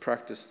let's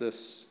practice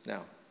this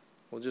now.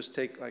 We'll just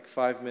take like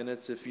 5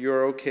 minutes. If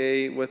you're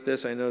okay with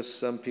this, I know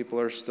some people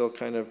are still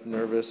kind of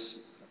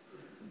nervous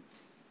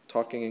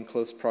talking in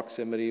close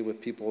proximity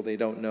with people they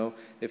don't know.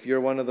 If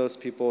you're one of those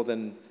people,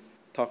 then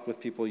talk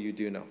with people you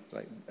do know.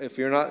 Like, if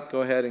you're not,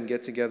 go ahead and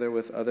get together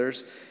with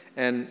others.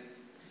 And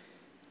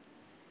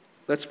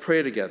let's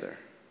pray together.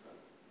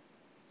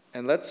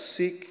 And let's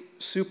seek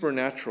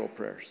supernatural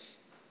prayers.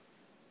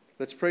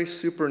 Let's pray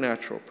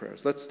supernatural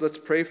prayers. Let's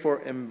pray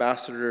for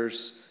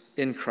ambassadors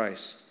in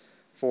Christ,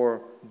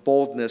 for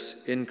boldness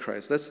in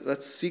Christ.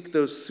 Let's seek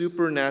those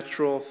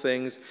supernatural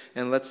things,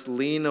 and let's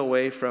lean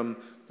away from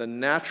the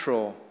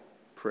natural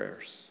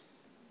prayers.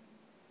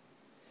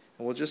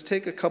 And we'll just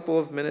take a couple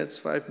of minutes,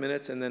 5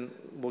 minutes, and then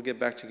we'll get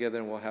back together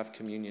and we'll have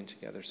communion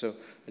together. So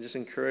I just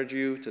encourage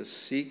you to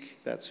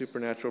seek that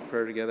supernatural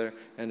prayer together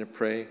and to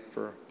pray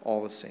for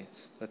all the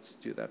saints. Let's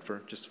do that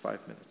for just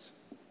 5 minutes.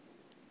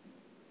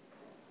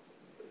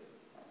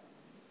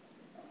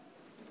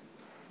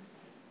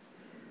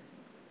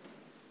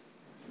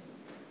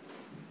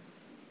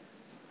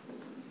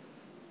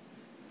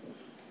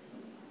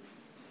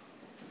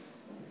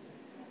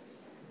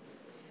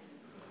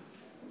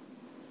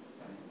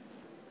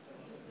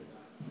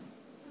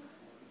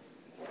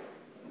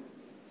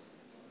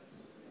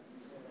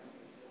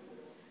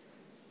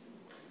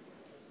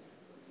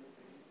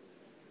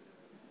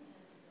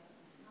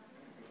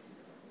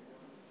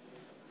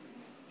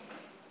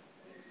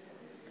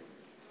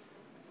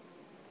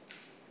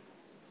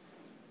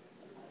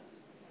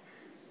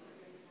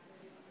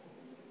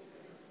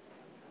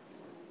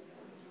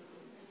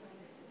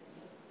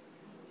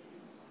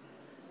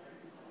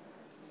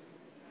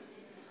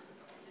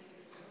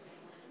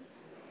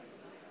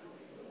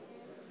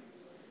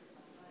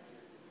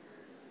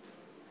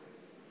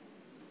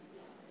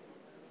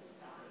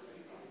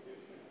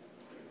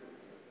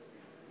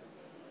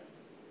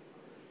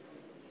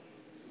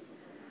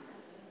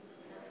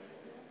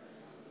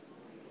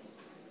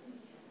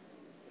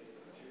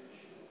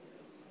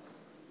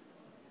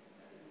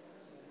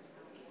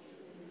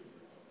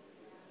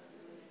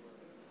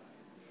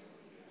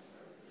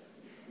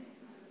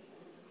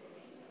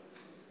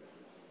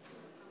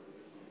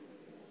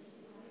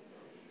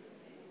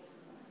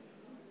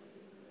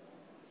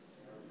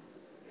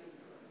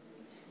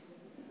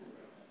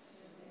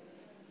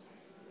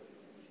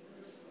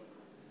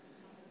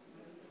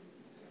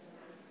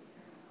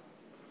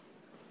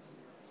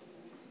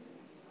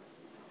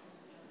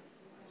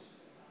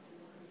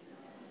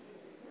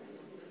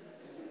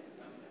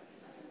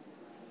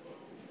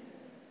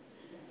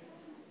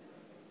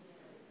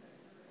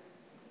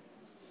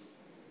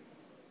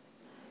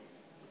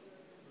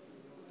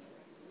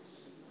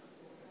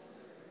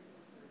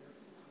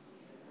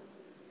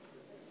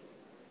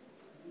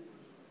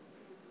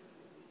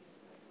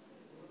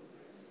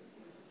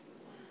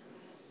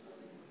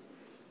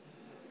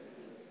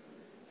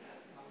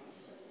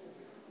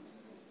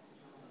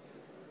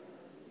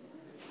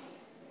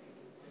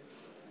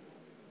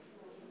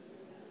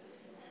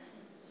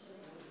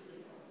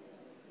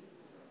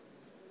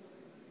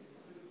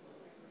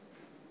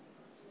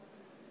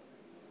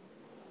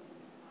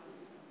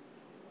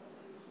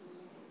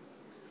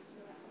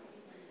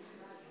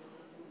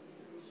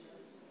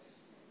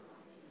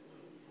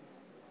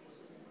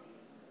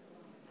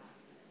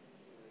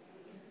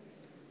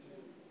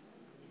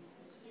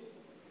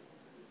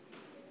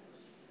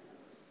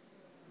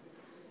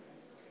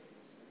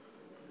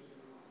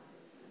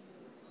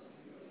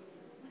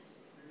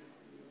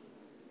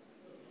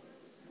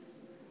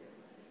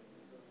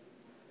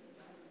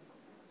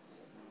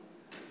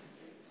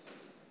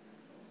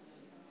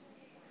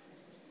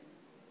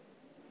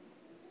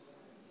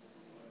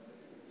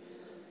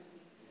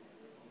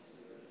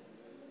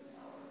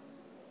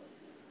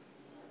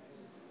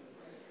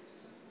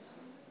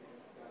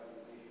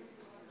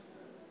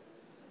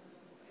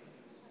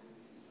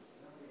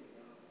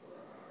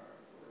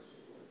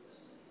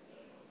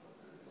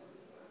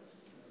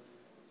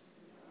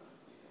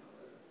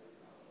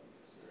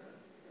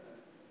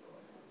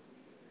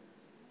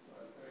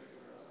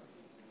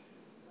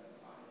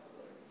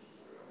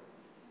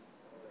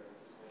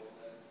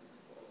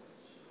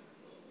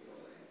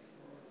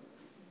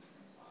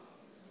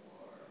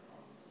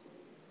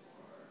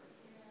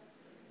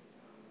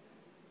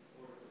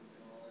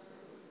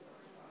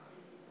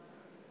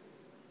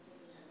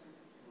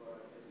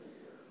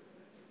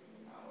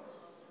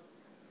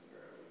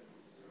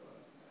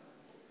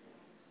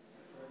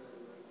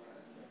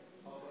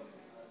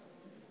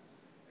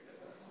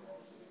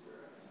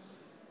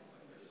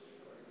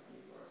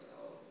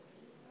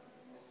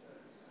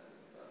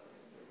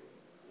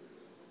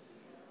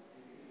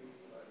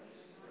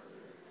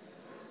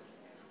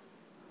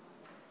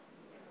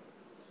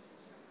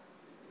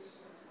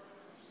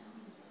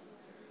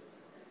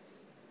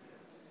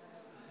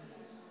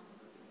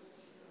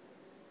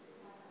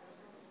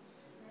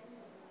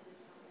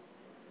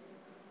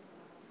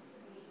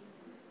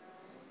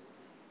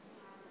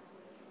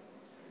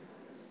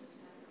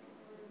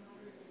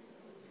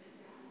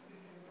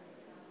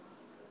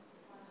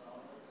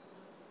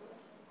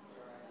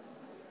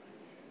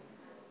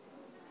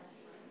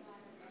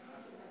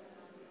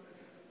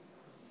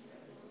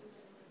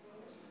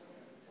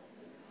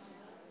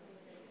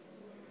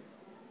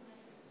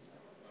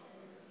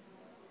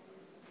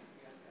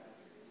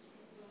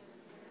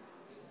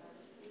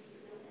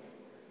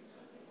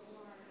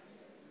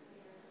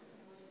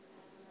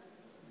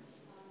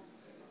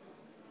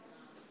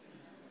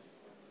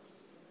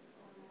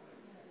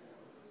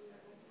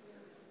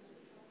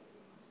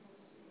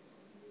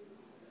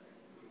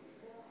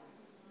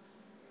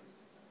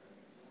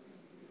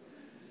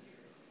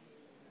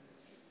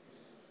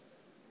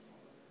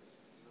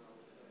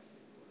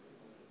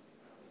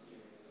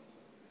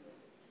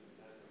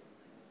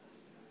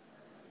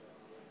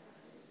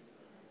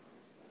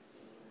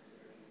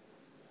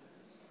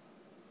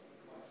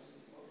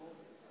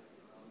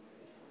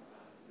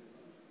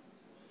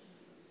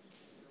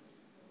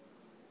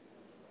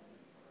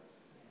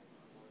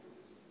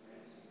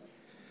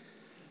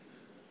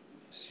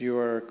 As you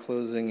are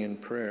closing in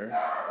prayer,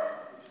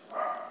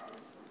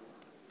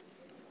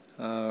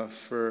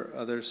 for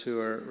others who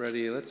are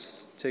ready,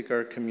 let's take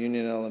our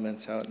communion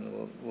elements out,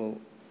 and we'll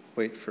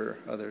wait for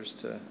others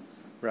to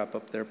wrap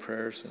up their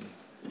prayers, and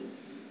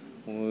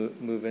we'll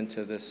move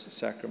into this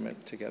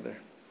sacrament together.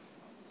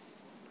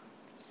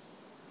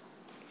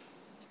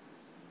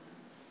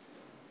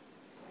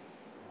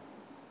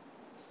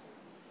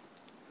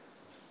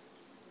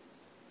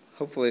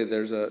 Hopefully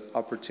there's an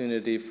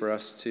opportunity for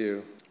us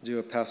to do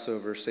a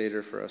Passover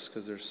Seder for us,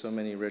 because there's so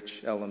many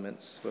rich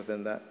elements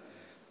within that.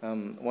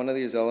 One of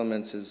these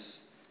elements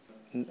is,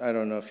 I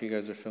don't know if you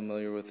guys are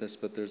familiar with this,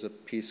 but there's a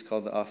piece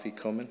called the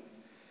afikomen.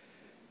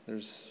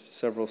 There's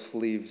several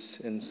sleeves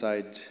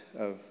inside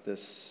of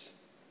this,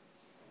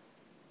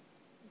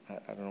 I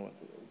don't know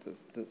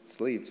what, the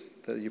sleeves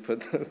that you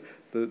put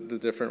the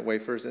different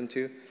wafers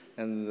into,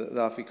 and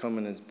the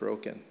afikomen is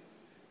broken.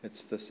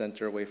 It's the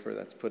center wafer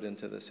that's put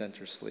into the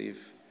center sleeve.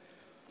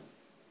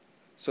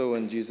 So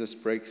when Jesus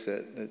breaks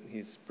it,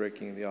 he's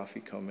breaking the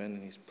afikomen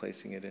and he's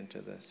placing it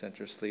into the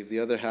center sleeve. The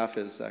other half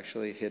is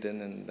actually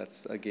hidden, and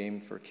that's a game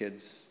for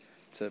kids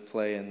to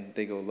play, and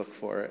they go look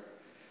for it.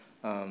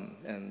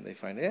 And they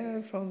find,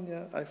 I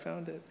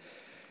found it.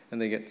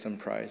 And they get some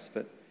prize.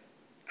 But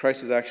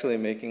Christ is actually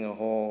making a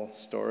whole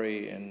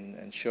story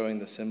and showing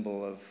the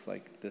symbol of,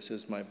 like, this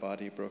is my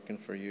body broken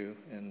for you,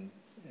 and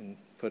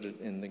put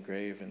it in the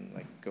grave, and,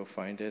 like, go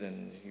find it,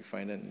 and you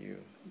find it and you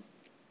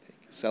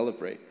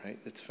celebrate, right?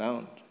 It's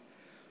found.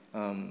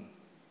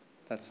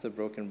 That's the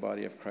broken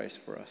body of Christ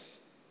for us.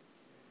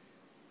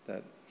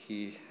 That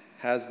he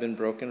has been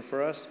broken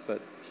for us,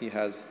 but he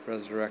has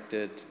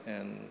resurrected,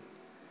 and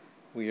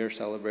we are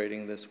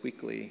celebrating this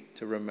weekly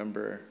to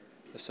remember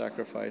the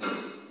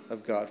sacrifice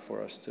of God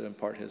for us, to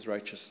impart his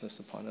righteousness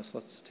upon us.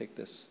 Let's take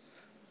this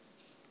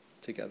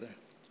together.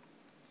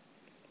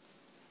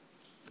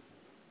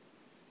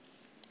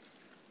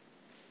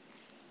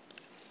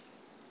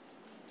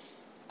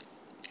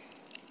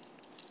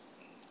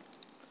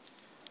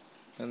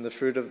 And the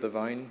fruit of the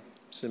vine,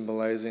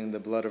 symbolizing the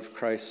blood of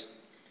Christ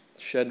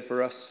shed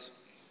for us,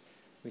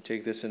 we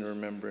take this in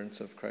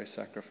remembrance of Christ's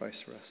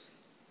sacrifice for us.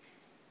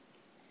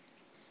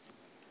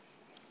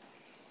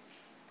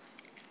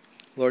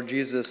 Lord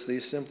Jesus,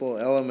 these simple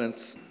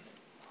elements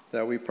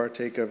that we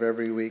partake of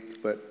every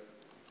week, but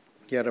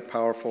yet a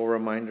powerful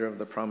reminder of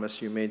the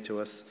promise you made to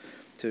us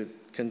to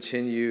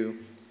continue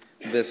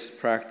this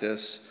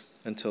practice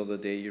until the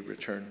day you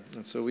return.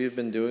 And so we've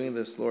been doing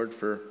this, Lord,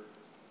 for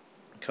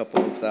a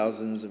couple of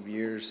thousands of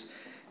years,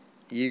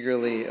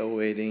 eagerly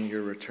awaiting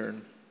your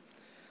return.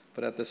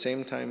 But at the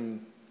same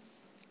time,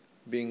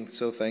 being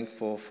so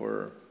thankful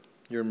for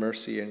your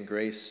mercy and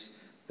grace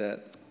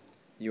that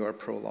you are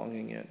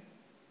prolonging it.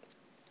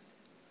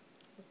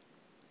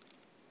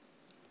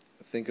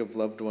 Think of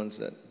loved ones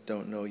that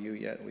don't know you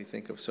yet. We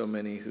think of so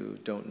many who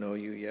don't know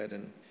you yet,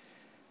 and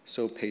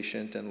so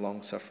patient and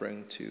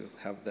long-suffering to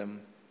have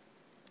them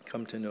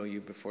come to know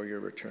you before your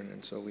return.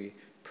 And so we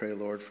pray,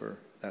 Lord, for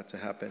that to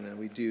happen. And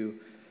we do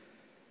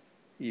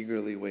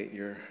eagerly wait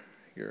your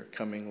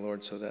coming,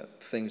 Lord, so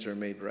that things are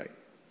made right.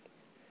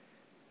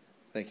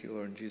 Thank you,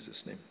 Lord, in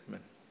Jesus' name.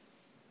 Amen.